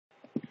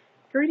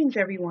Greetings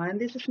everyone,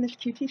 this is Miss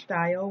QT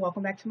Style.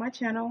 Welcome back to my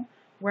channel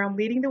where I'm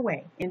leading the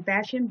way in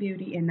fashion,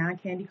 beauty, and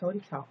non-candy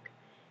coated talk.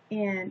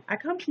 And I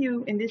come to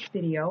you in this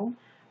video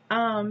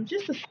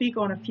just to speak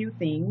on a few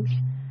things.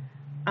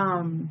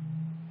 Um,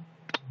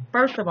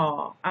 First of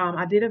all,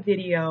 I did a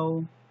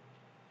video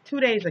 2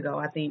 days ago,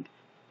 I think,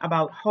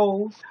 about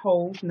hoes,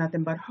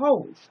 nothing but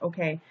hoes,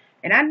 okay?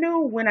 And I knew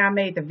when I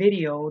made the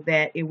video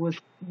that it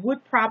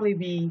would probably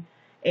be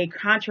a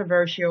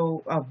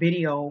controversial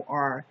video,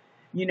 or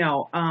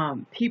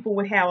people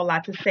would have a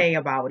lot to say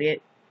about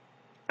it.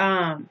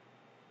 So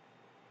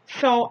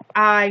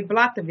I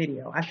blocked the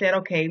video. I said,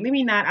 okay,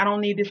 I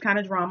don't need this kind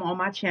of drama on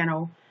my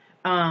channel.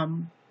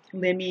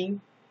 Let me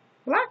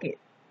block it.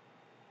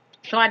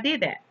 So I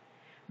did that.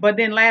 But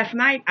then last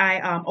night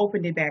I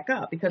opened it back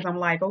up because I'm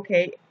like,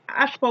 okay,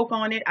 I spoke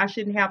on it. I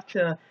shouldn't have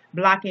to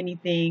block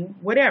anything,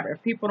 whatever.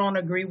 If people don't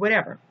agree,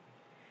 whatever.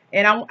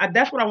 And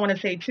that's what I want to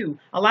say too.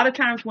 A lot of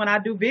times when I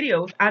do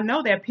videos, I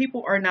know that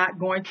people are not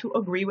going to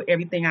agree with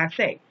everything I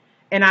say.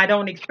 And I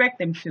don't expect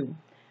them to.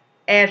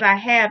 As I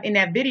have in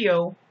that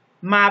video,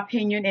 my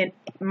opinion, and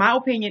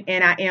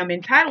I am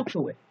entitled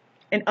to it.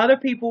 And other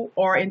people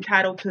are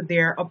entitled to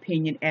their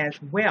opinion as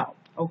well.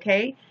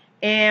 Okay?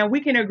 And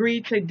we can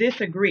agree to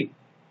disagree.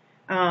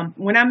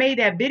 When I made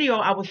that video,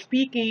 I was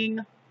speaking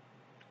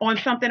on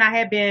something I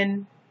had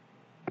been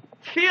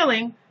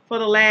feeling for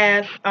the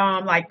last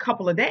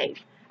couple of days.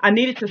 I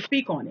needed to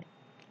speak on it.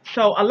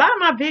 So a lot of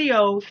my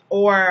videos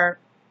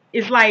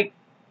it's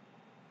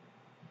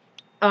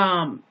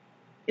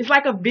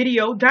like a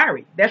video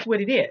diary. That's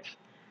what it is.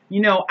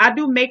 You know, I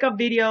do makeup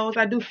videos,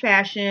 I do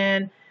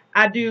fashion,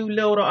 I do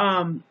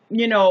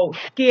little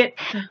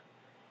skits,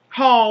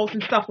 hauls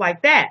and stuff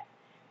like that.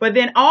 But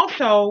then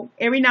also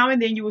every now and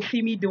then you will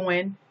see me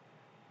doing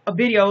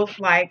videos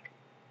like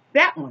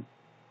that one.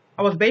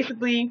 I was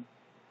basically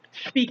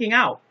speaking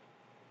out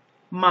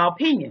my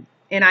opinion,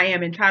 and I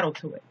am entitled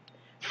to it.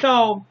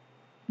 So,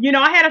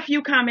 I had a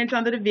few comments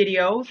under the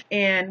videos,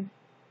 and,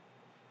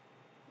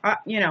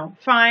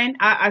 fine.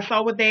 I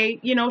saw what they,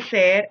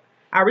 said.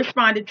 I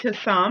responded to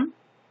some.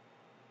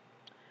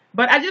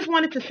 But I just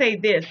wanted to say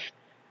this.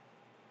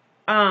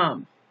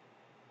 How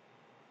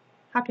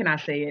can I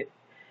say it?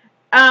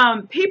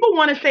 People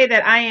want to say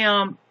that I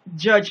am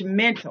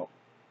judgmental,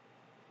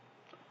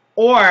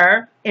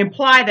 or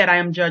imply that I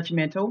am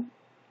judgmental,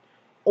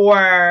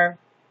 or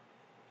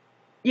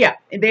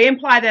they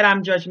imply that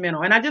I'm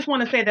judgmental. And I just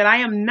want to say that I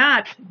am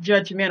not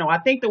judgmental. I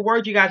think the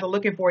word you guys are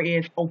looking for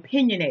is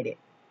opinionated.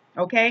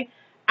 Okay?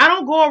 I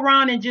don't go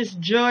around and just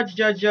judge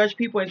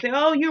people and say,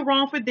 oh, you're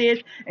wrong for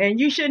this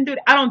and you shouldn't do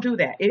that. I don't do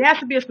that. It has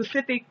to be a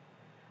specific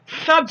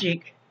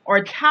subject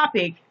or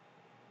topic,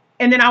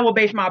 and then I will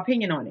base my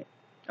opinion on it.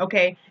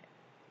 Okay?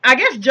 I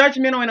guess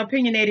judgmental and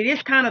opinionated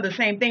is kind of the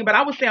same thing, but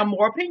I would say I'm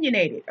more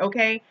opinionated.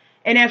 Okay?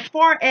 And as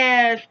far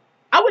as,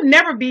 I would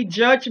never be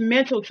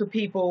judgmental to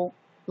people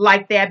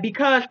like that,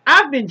 because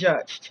I've been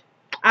judged.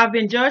 I've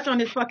been judged on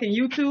this fucking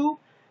YouTube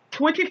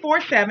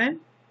 24/7.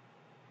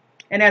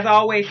 And as I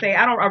always say,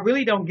 I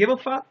really don't give a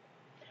fuck.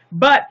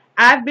 But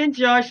I've been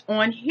judged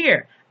on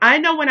here. I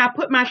know when I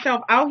put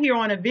myself out here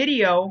on a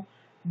video,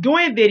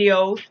 doing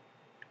videos,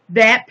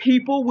 that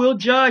people will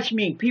judge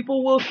me.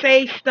 People will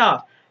say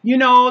stuff. They're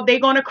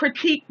going to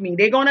critique me.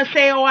 They're going to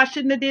say, oh, I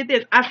shouldn't have did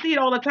this. I see it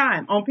all the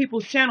time on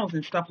people's channels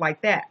and stuff like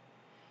that.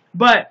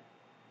 But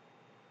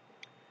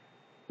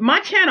my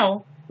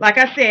channel, like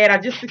I said, I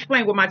just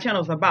explained what my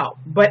channel is about.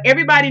 But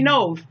everybody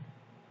knows,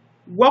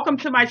 welcome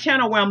to my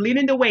channel where I'm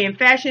leading the way in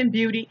fashion,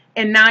 beauty,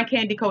 and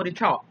non-candy coated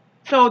talk.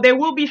 So there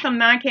will be some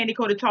non-candy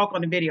coated talk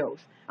on the videos.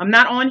 I'm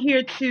not on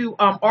here to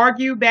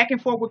argue back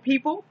and forth with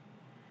people.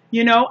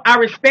 I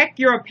respect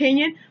your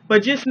opinion,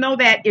 but just know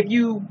that if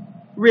you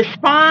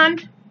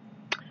respond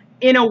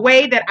in a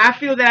way that I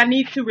feel that I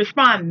need to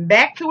respond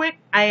back to it,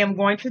 I am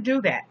going to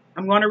do that.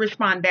 I'm going to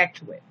respond back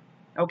to it.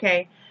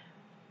 Okay?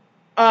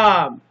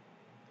 I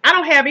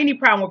don't have any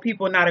problem with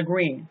people not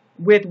agreeing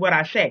with what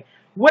I say.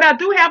 What I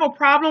do have a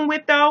problem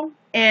with, though,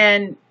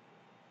 and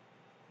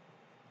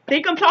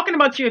think I'm talking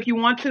about you if you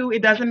want to,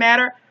 it doesn't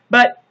matter,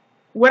 but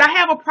what I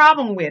have a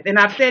problem with, and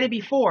I've said it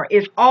before,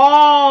 is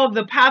all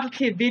the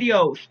positive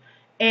videos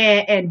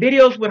and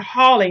videos with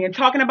hauling and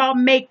talking about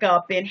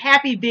makeup and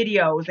happy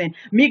videos and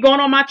me going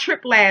on my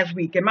trip last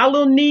week and my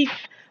little niece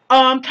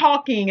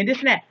talking and this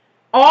and that.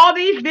 All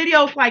these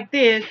videos like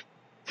this,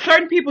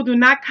 certain people do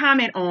not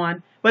comment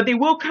on, but they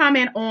will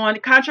comment on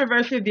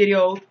controversial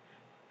videos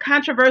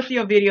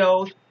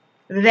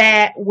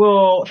that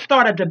will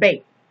start a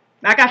debate.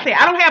 Like I say,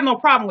 I don't have no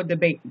problem with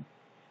debating.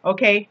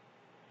 Okay?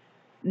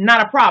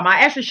 Not a problem.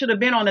 I actually should have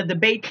been on a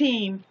debate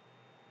team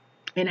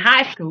in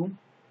high school,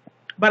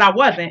 but I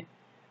wasn't.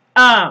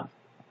 But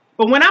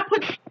when I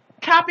put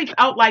topics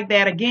out like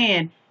that,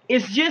 again,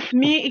 it's just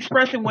me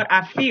expressing what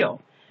I feel.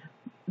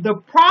 The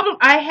problem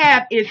I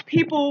have is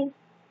people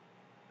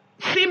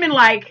seeming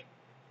like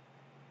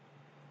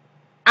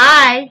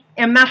I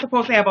am not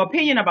supposed to have an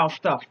opinion about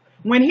stuff.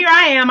 When here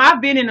I am, I've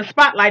been in the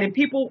spotlight and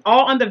people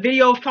all on the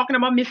videos talking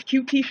about Miss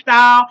QT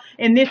Style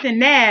and this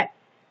and that.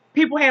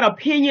 people had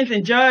opinions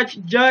and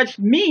judged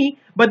me,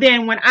 but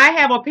then when I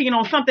have opinion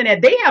on something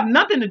that they have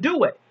nothing to do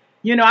with,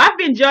 you know, I've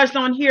been judged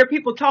on here,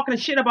 people talking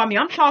shit about me.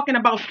 I'm talking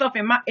about stuff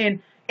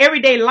in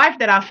everyday life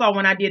that I saw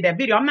when I did that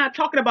video. I'm not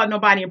talking about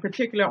nobody in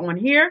particular on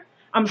here.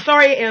 I'm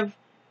sorry if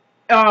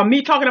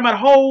me talking about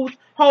hoes,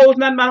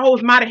 nothing about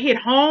hoes might have hit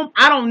home.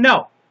 I don't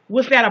know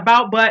what's that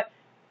about, but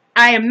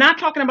I am not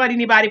talking about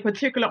anybody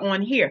particular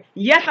on here.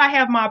 Yes, I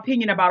have my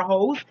opinion about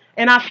hoes,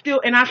 and I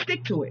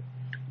stick to it.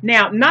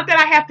 Now, not that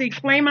I have to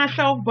explain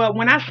myself, but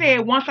when I say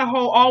once a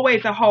hoe,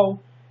 always a hoe,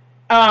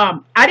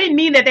 I didn't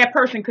mean that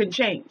person couldn't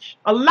change.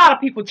 A lot of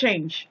people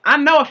change. I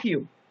know a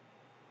few.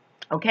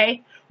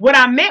 Okay? What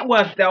I meant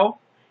was, though,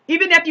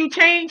 even if you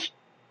change,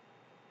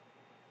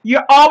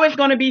 you're always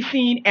going to be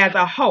seen as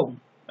a hoe.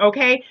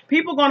 Okay?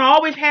 People going to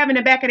always have in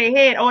the back of their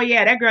head, oh,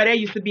 yeah, that girl there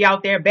used to be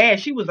out there bad.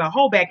 She was a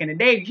hoe back in the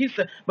day,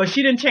 but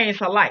she didn't change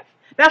her life.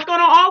 That's going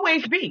to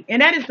always be,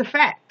 and that is the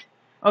fact.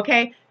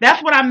 Okay?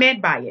 That's what I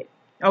meant by it.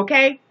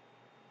 Okay?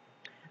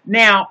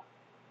 Now,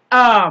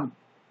 last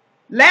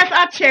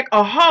I checked,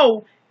 a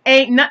hoe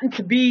ain't nothing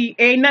to be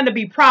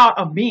proud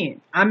of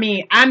being. I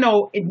mean, I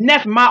know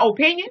that's my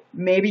opinion.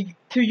 Maybe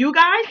to you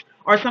guys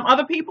or some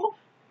other people,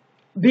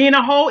 being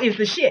a hoe is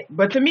the shit.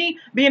 But to me,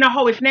 being a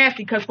hoe is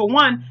nasty because for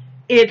one,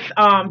 it's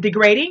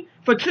degrading.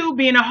 For two,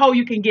 being a hoe,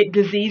 you can get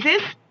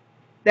diseases.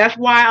 That's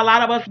why a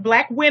lot of us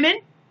black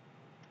women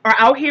are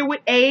out here with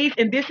AIDS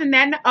and this and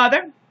that and the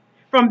other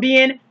from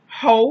being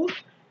hoes.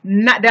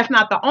 That's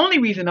not the only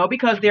reason though,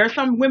 because there are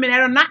some women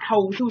that are not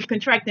hoes who's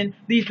contracting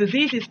these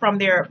diseases from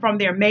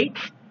their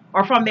mates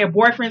or from their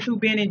boyfriends who've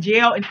been in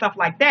jail and stuff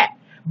like that.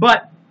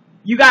 But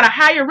you got a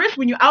higher risk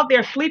when you're out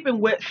there sleeping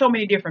with so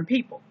many different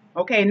people.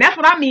 Okay, and that's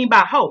what I mean by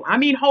hoe. I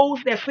mean hoes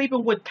that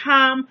sleeping with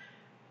Tom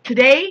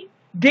today,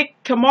 Dick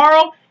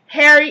tomorrow,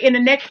 Harry in the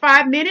next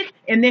 5 minutes,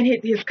 and then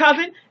his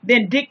cousin,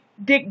 then Dick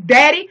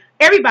daddy,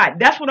 everybody.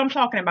 That's what I'm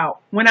talking about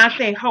when I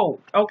say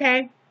hoe.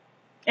 Okay.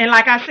 And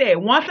like I said,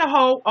 once a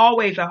hoe,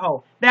 always a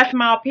hoe. That's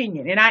my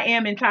opinion, and I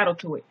am entitled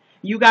to it.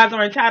 You guys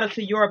are entitled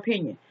to your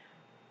opinion.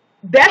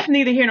 That's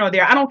neither here nor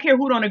there. I don't care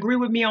who don't agree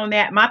with me on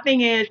that. My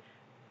thing is,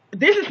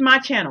 this is my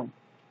channel,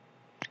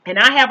 and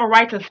I have a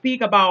right to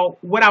speak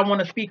about what I want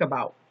to speak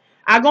about.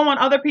 I go on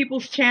other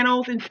people's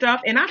channels and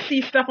stuff, and I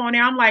see stuff on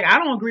there. I'm like, I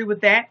don't agree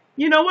with that.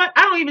 You know what?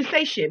 I don't even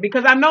say shit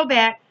because I know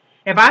that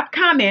if I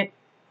comment,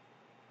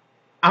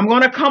 I'm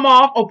going to come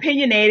off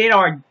opinionated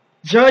or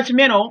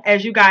judgmental,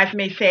 as you guys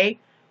may say.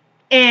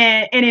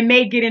 And it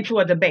may get into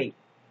a debate.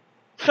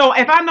 So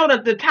if I know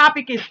that the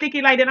topic is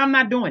sticky like that, I'm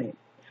not doing it.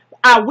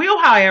 I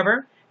will,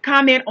 however,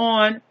 comment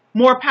on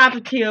more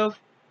positive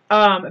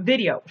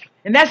videos.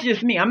 And that's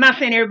just me. I'm not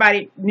saying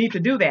everybody needs to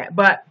do that,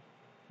 but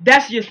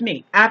that's just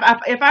me.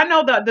 If I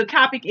know the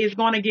topic is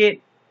going to get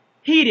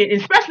heated,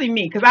 especially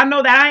me, because I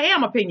know that I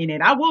am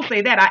opinionated. I will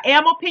say that. I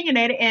am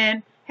opinionated,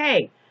 and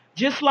hey,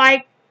 just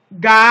like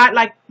God,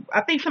 like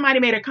I think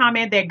somebody made a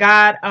comment that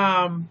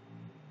God...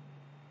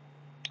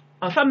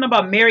 something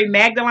about Mary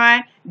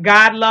Magdalene,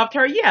 God loved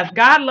her. Yes,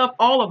 God loved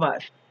all of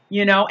us,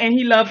 you know, and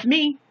he loves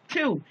me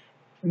too.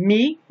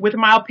 Me with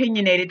my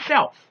opinionated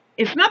self.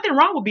 It's nothing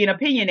wrong with being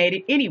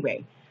opinionated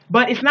anyway,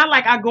 but it's not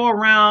like I go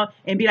around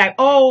and be like,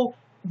 oh,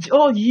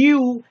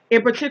 you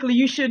in particular,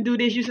 you shouldn't do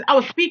this. I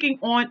was speaking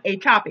on a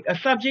topic, a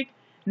subject.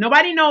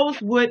 Nobody knows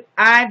what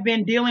I've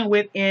been dealing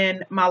with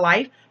in my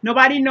life.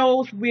 Nobody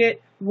knows with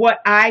what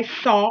I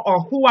saw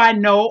or who I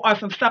know or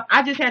some stuff.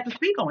 I just had to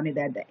speak on it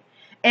that day.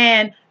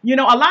 And, you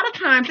know, a lot of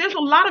times there's a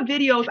lot of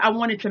videos I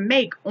wanted to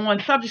make on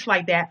subjects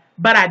like that,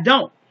 but I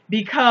don't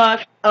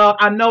because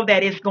I know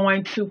that it's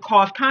going to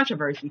cause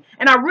controversy.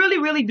 And I really,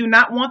 really do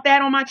not want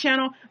that on my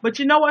channel. But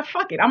you know what?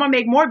 Fuck it. I'm going to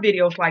make more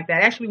videos like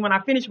that. Actually, when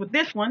I finish with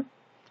this one,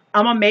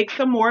 I'm going to make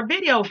some more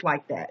videos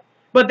like that.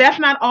 But that's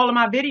not all of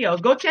my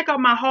videos. Go check out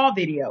my haul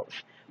videos.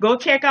 Go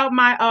check out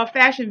my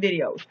fashion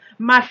videos,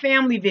 my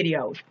family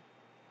videos,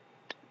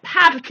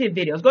 positive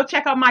videos. Go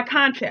check out my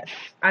contests.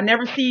 I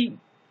never see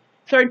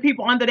certain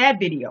people under that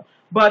video.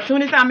 But as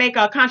soon as I make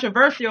a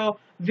controversial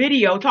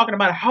video talking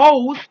about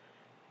hoes,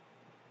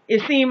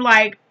 it seemed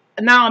like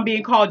now I'm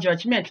being called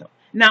judgmental.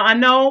 Now, I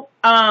know,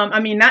 I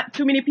mean, not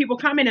too many people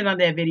commented on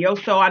that video,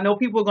 so I know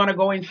people are going to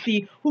go and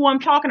see who I'm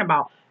talking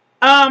about.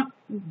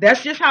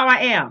 That's just how I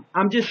am.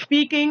 I'm just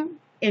speaking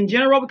in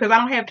general because I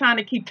don't have time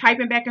to keep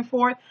typing back and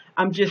forth.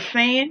 I'm just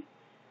saying,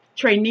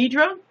 Trey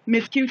Nidra,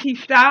 Miss QT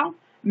Style,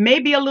 may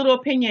be a little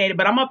opinionated,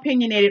 but I'm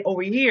opinionated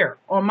over here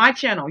on my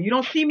channel. You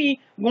don't see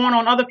me going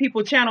on other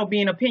people's channel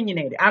being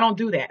opinionated. I don't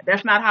do that.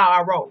 That's not how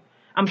I roll.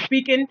 I'm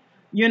speaking,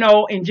 you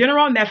know, in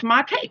general, and that's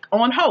my take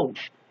on hoes.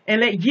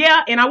 And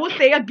and I will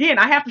say again,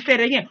 I have to say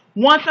it again.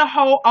 Once a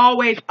hoe,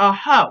 always a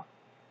hoe.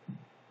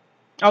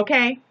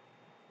 Okay?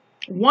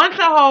 Once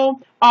a hoe,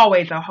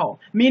 always a hoe.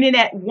 Meaning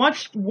that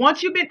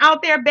once you've been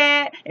out there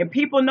bad and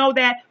people know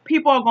that,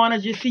 people are going to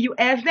just see you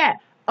as that,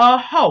 a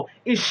hoe.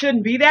 It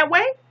shouldn't be that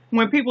way.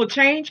 When people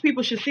change,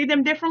 people should see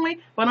them differently.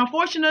 But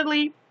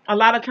unfortunately, a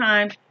lot of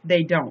times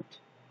they don't.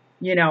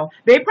 You know,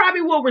 they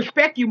probably will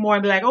respect you more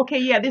and be like, okay,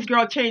 yeah, this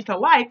girl changed her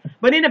life.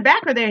 But in the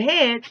back of their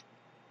heads,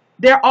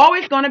 they're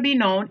always going to be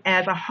known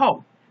as a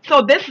hoe.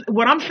 So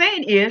what I'm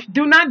saying is,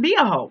 do not be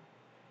a hoe.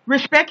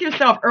 Respect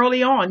yourself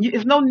early on.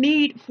 There's no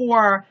need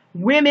for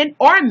women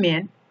or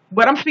men,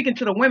 but I'm speaking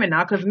to the women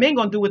now because men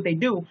going to do what they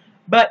do.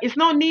 But it's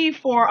no need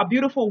for a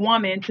beautiful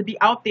woman to be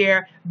out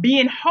there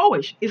being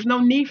hoish. It's no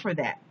need for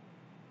that.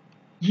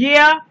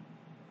 Yeah,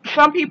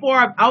 some people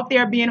are out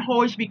there being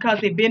hoish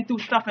because they've been through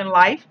stuff in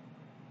life,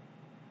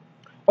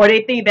 or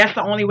they think that's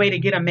the only way to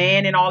get a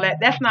man and all that.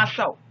 That's not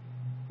so.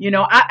 You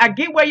know, I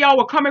get where y'all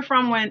were coming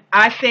from when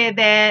I said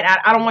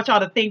that. I don't want y'all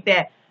to think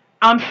that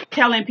I'm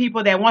telling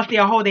people that once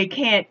they're a hoe, they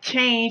can't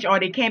change or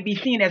they can't be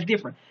seen as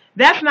different.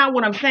 That's not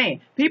what I'm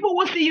saying. People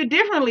will see you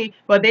differently,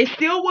 but they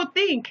still will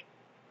think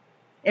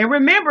and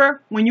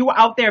remember when you were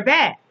out there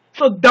bad.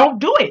 So don't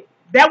do it.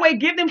 That way,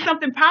 give them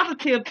something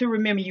positive to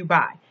remember you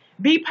by.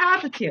 Be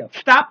positive.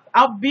 Stop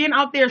being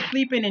out there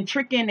sleeping and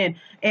tricking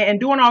and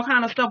doing all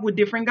kind of stuff with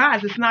different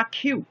guys. It's not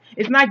cute.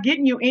 It's not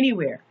getting you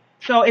anywhere.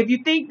 So if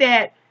you think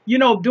that, you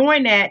know,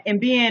 doing that and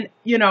being,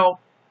 you know,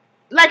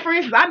 like for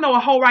instance, I know a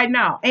hoe right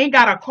now, ain't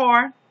got a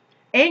car,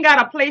 ain't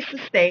got a place to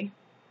stay,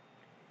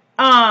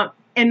 and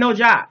no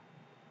job.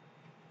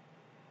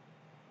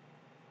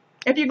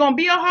 If you're going to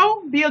be a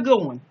hoe, be a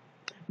good one.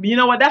 You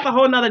know what? That's a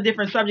whole nother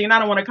different subject, and I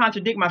don't want to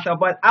contradict myself,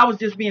 but I was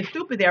just being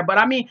stupid there. But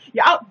I mean,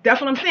 yeah,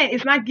 that's what I'm saying.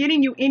 It's not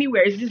getting you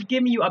anywhere. It's just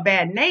giving you a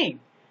bad name.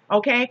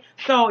 Okay?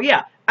 So,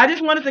 yeah, I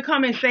just wanted to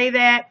come and say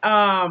that.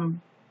 And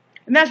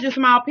that's just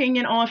my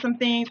opinion on some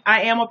things.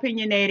 I am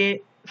opinionated.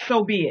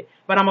 So be it.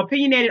 But I'm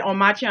opinionated on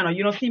my channel.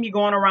 You don't see me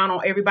going around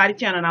on everybody's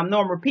channel, and I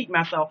know I'm repeating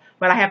myself,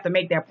 but I have to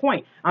make that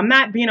point. I'm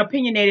not being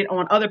opinionated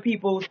on other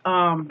people's,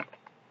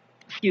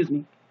 excuse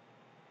me.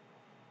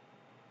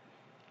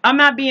 I'm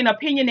not being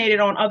opinionated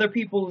on other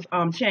people's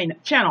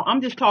channel.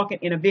 I'm just talking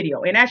in a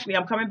video. And actually,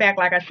 I'm coming back,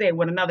 like I said,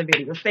 with another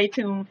video. Stay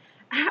tuned.